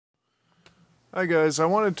Hi guys, I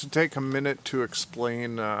wanted to take a minute to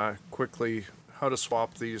explain quickly how to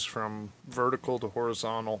swap these from vertical to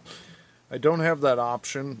horizontal. I don't have that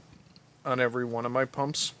option on every one of my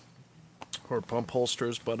pumps or pump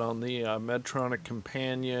holsters, but on the Medtronic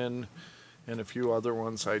Companion and a few other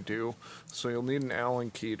ones I do. So you'll need an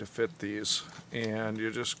Allen key to fit these, and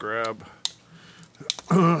you just grab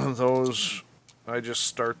those. I just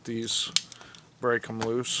start these, break them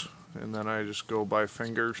loose, and then I just go by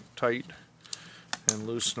finger tight and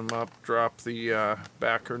loosen them up. Drop the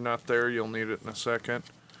backer nut there, you'll need it in a second.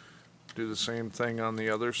 Do the same thing on the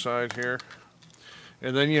other side here.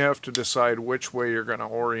 And then you have to decide which way you're going to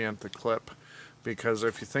orient the clip, because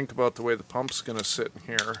if you think about the way the pump's going to sit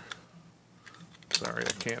in here, sorry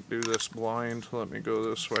I can't do this blind, let me go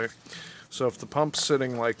this way. So if the pump's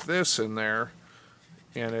sitting like this in there,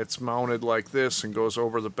 and it's mounted like this and goes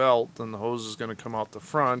over the belt, then the hose is going to come out the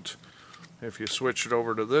front. If you switch it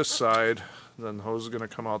over to this side, then the hose is going to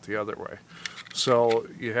come out the other way. So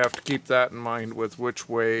you have to keep that in mind with which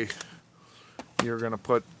way you're going to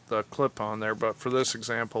put the clip on there. But for this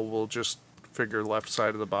example, we'll just figure left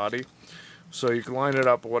side of the body. So you can line it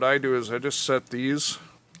up. What I do is I just set these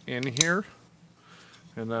in here,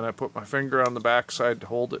 and then I put my finger on the back side to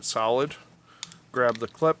hold it solid. Grab the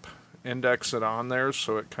clip, index it on there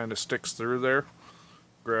so it kind of sticks through there.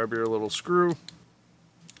 Grab your little screw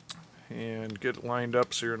and get it lined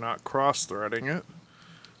up so you're not cross-threading it.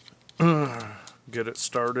 Get it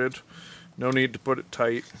started. No need to put it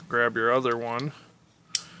tight. Grab your other one,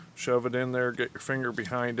 shove it in there, get your finger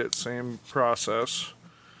behind it, same process.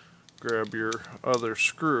 Grab your other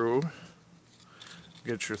screw,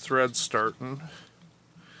 get your thread starting,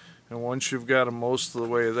 and once you've got them most of the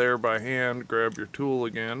way there by hand, grab your tool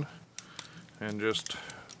again and just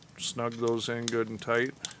snug those in good and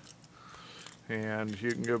tight. And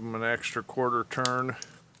you can give them an extra quarter turn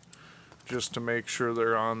just to make sure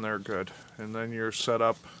they're on there good. And then you're set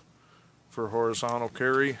up for horizontal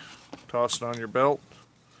carry. Toss it on your belt,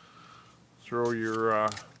 throw your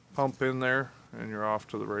pump in there, and you're off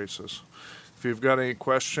to the races. If you've got any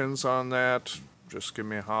questions on that, just give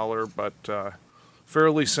me a holler. But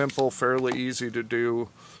fairly simple, fairly easy to do,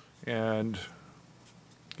 and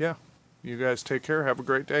yeah, you guys take care. Have a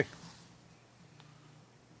great day.